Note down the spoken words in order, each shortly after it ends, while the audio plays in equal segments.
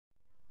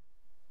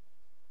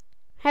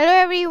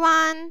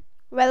everyone,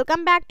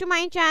 welcome back to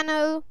my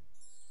channel.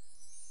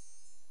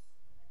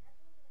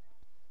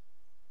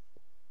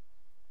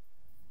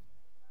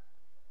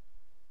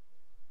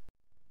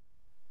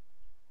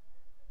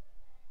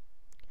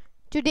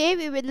 Today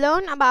we will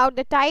learn about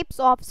the types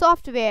of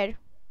software.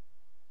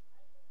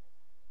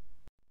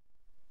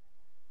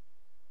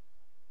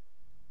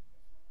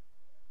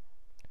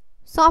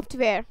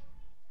 Software.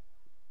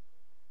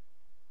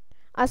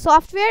 A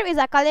software is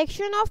a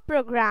collection of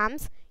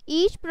programs.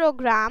 Each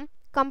program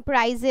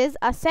comprises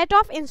a set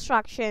of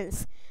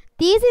instructions.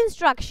 These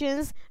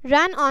instructions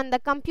run on the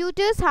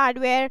computer's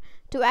hardware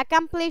to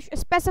accomplish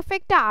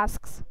specific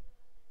tasks.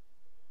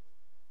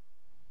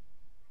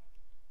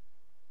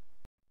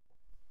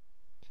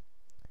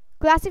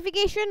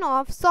 Classification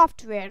of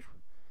software.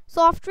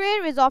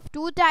 Software is of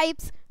two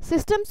types: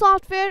 system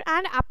software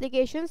and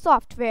application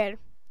software.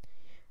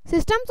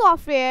 System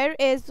software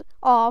is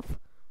of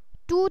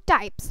two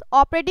types: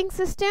 operating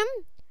system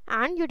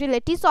and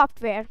utility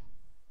software.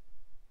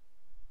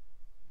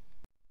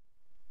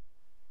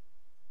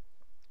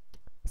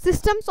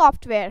 System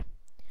software.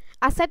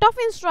 A set of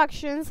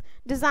instructions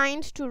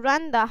designed to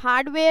run the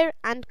hardware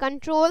and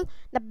control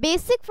the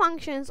basic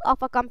functions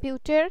of a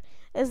computer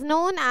is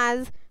known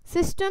as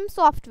system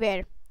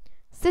software.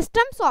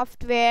 System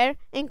software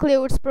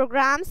includes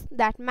programs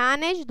that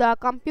manage the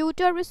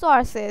computer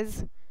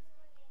resources.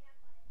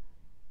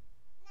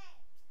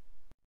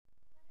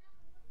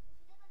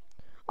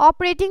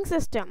 Operating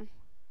system.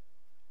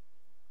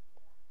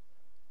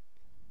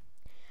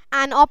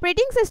 An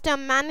operating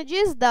system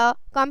manages the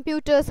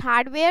computer's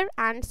hardware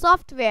and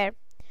software,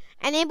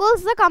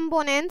 enables the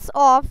components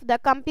of the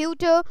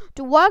computer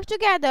to work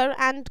together,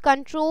 and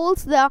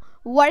controls the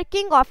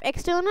working of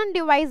external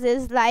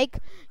devices like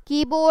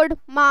keyboard,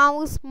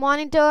 mouse,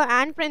 monitor,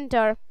 and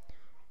printer.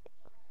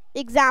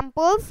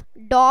 Examples: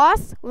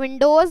 DOS,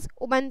 Windows,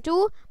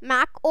 Ubuntu,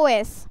 Mac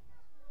OS.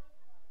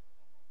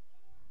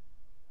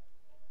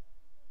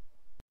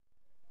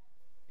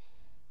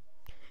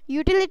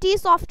 Utility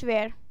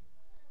software.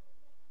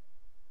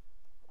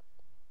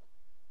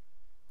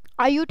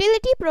 A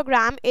utility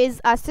program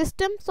is a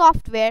system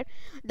software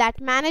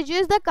that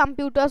manages the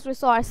computer's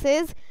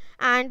resources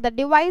and the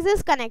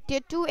devices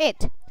connected to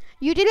it.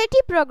 Utility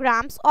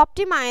programs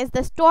optimize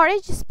the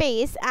storage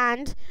space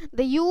and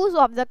the use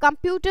of the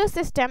computer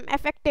system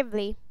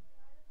effectively.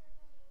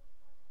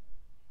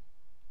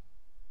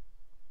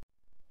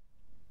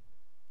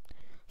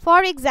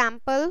 For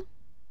example,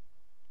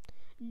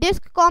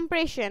 disk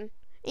compression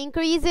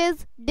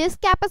increases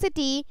disk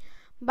capacity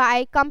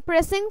by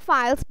compressing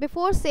files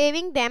before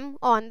saving them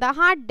on the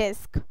hard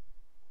disk.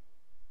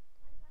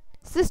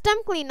 System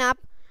cleanup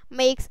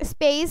makes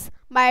space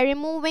by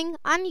removing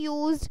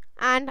unused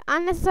and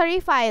unnecessary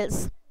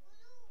files.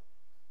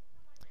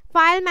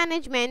 File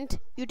management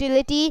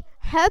utility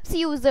helps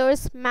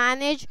users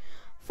manage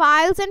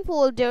files and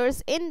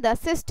folders in the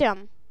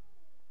system.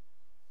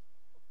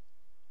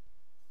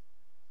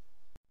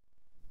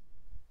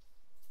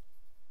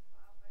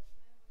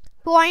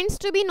 Points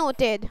to be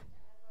noted.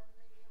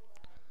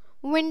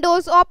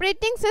 Windows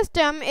operating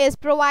system is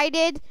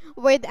provided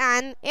with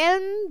an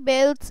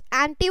inbuilt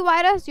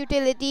antivirus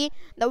utility,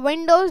 the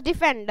Windows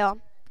Defender.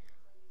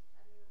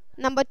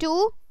 Number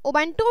 2,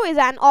 Ubuntu is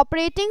an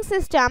operating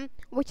system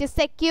which is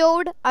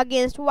secured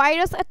against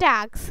virus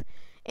attacks.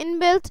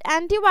 Inbuilt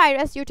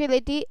antivirus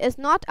utility is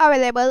not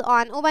available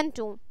on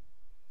Ubuntu.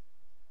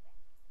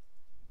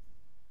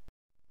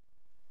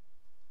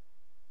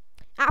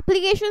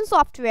 Application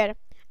software.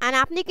 An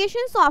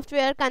application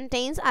software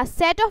contains a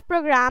set of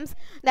programs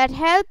that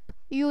help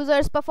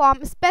users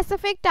perform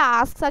specific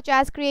tasks such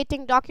as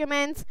creating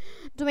documents,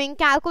 doing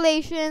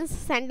calculations,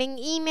 sending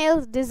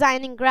emails,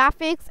 designing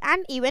graphics,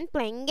 and even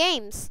playing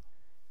games.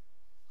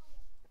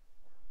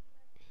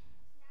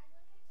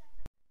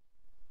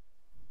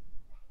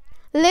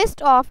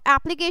 List of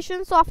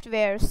application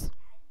softwares.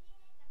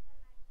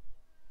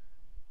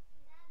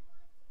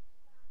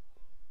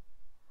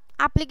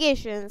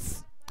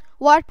 Applications.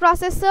 Word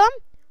processor.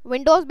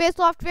 Windows-based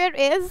software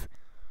is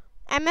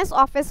MS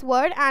Office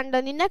Word and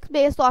the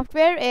Linux-based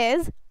software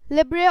is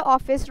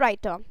LibreOffice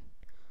Writer.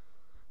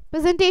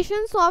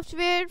 Presentation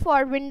software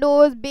for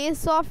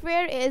Windows-based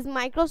software is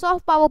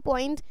Microsoft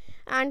PowerPoint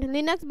and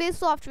Linux-based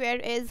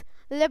software is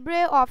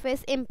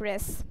LibreOffice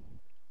Impress.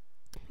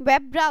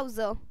 Web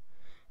browser.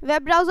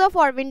 Web browser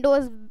for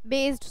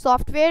Windows-based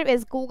software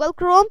is Google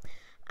Chrome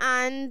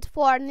and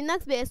for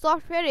Linux-based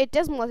software it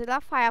is Mozilla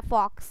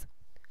Firefox.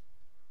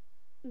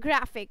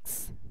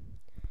 Graphics.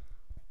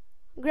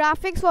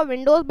 Graphics for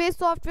Windows-based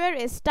software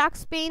is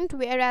Tux Paint,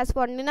 whereas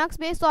for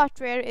Linux-based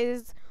software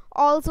is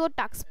also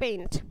Tux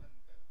Paint.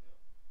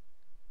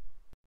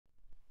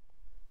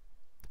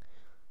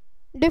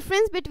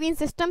 Difference between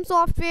system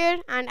software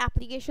and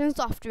application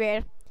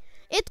software.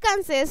 It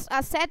consists of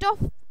a set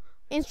of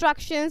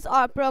instructions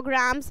or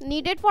programs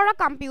needed for a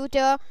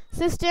computer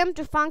system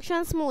to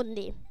function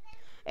smoothly.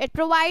 It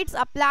provides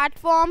a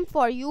platform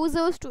for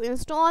users to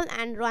install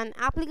and run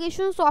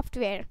application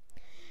software.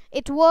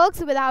 It works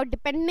without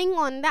depending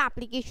on the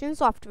application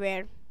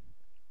software.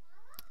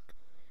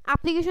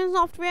 Application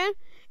software,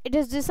 it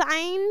is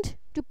designed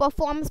to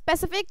perform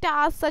specific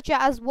tasks such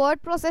as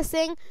word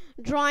processing,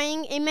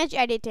 drawing, image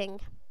editing.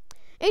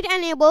 It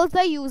enables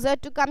the user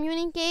to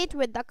communicate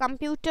with the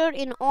computer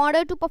in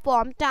order to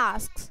perform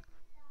tasks.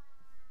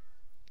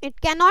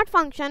 It cannot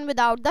function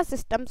without the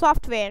system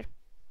software.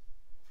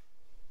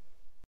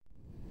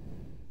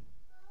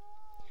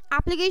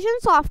 Application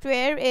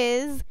software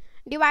is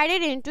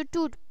divided into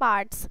two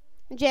parts: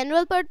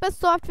 general purpose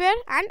software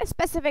and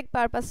specific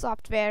purpose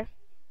software.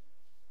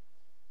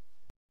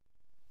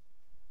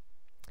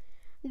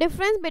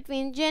 Difference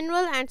between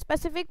general and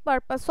specific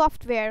purpose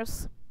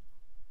softwares.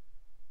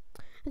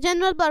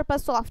 General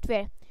purpose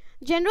software.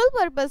 General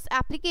purpose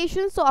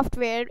application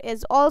software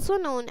is also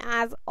known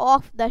as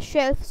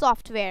off-the-shelf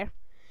software.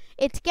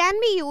 It can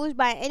be used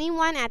by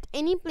anyone at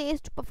any place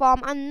to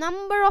perform a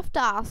number of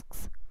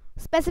tasks.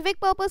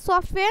 Specific purpose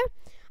software.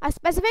 A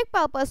specific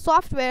purpose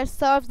software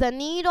serves the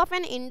need of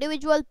an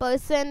individual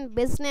person,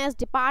 business,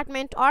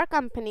 department, or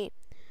company.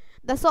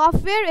 The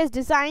software is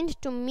designed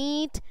to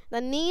meet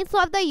the needs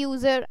of the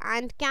user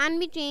and can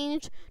be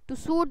changed to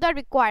suit the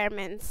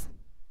requirements.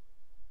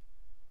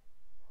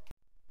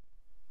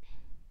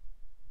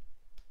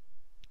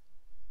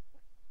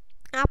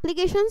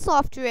 Application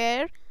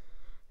software.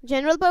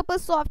 General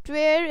purpose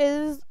software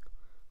is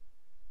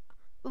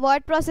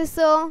word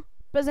processor,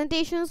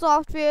 presentation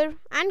software,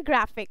 and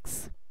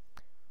graphics.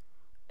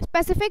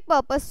 Specific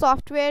purpose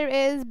software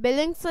is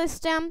billing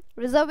system,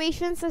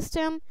 reservation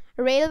system,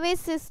 railway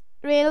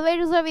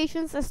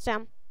reservation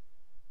system.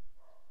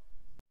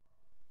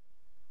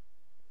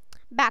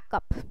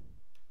 Backup.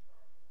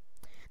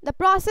 The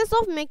process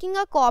of making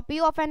a copy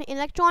of an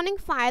electronic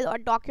file or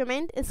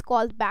document is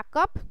called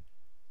backup.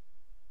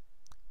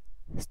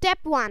 Step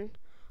 1.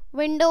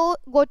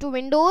 Go to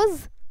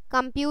Windows,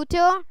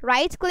 Computer,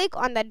 right click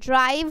on the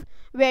drive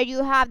where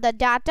you have the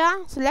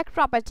data, select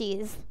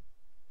Properties.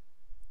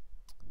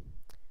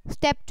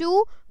 Step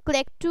 2.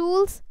 Click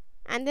Tools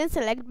and then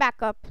select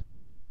Backup.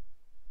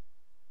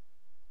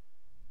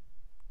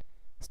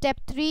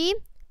 Step 3.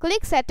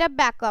 Click Setup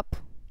Backup.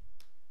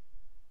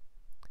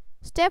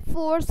 Step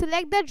 4.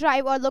 Select the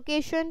drive or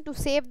location to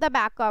save the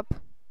backup.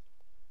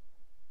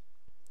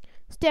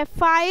 Step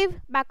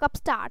 5. Backup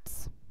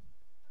starts.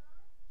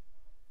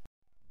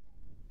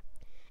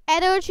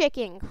 Error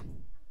checking.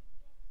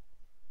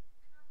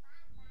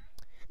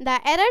 The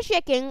error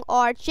checking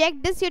or check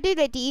this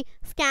utility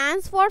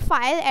scans for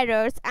file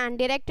errors and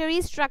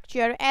directory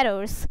structure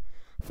errors.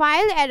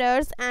 File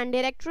errors and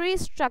directory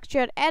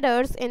structure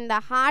errors in the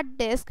hard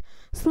disk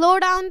slow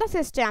down the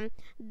system.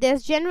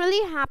 This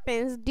generally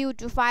happens due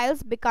to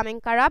files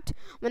becoming corrupt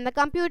when the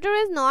computer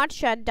is not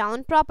shut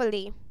down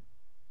properly.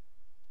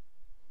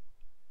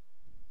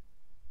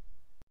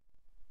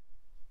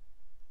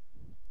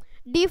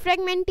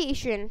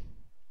 Defragmentation.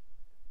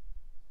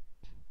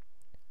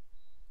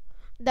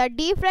 The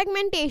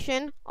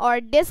defragmentation or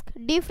disk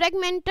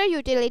defragmenter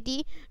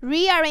utility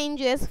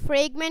rearranges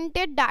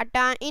fragmented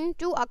data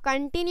into a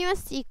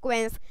continuous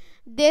sequence.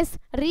 This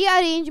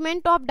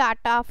rearrangement of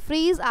data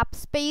frees up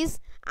space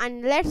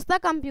and lets the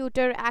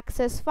computer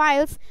access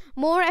files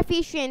more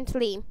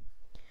efficiently.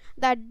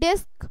 The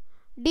disk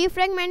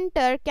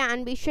defragmenter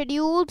can be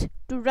scheduled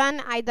to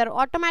run either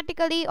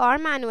automatically or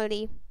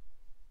manually.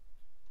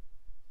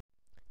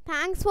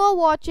 Thanks for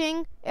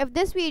watching. If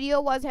this video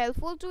was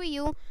helpful to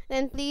you,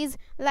 then please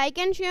like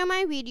and share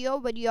my video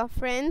with your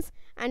friends,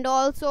 and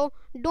also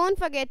don't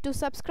forget to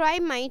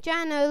subscribe my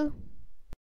channel.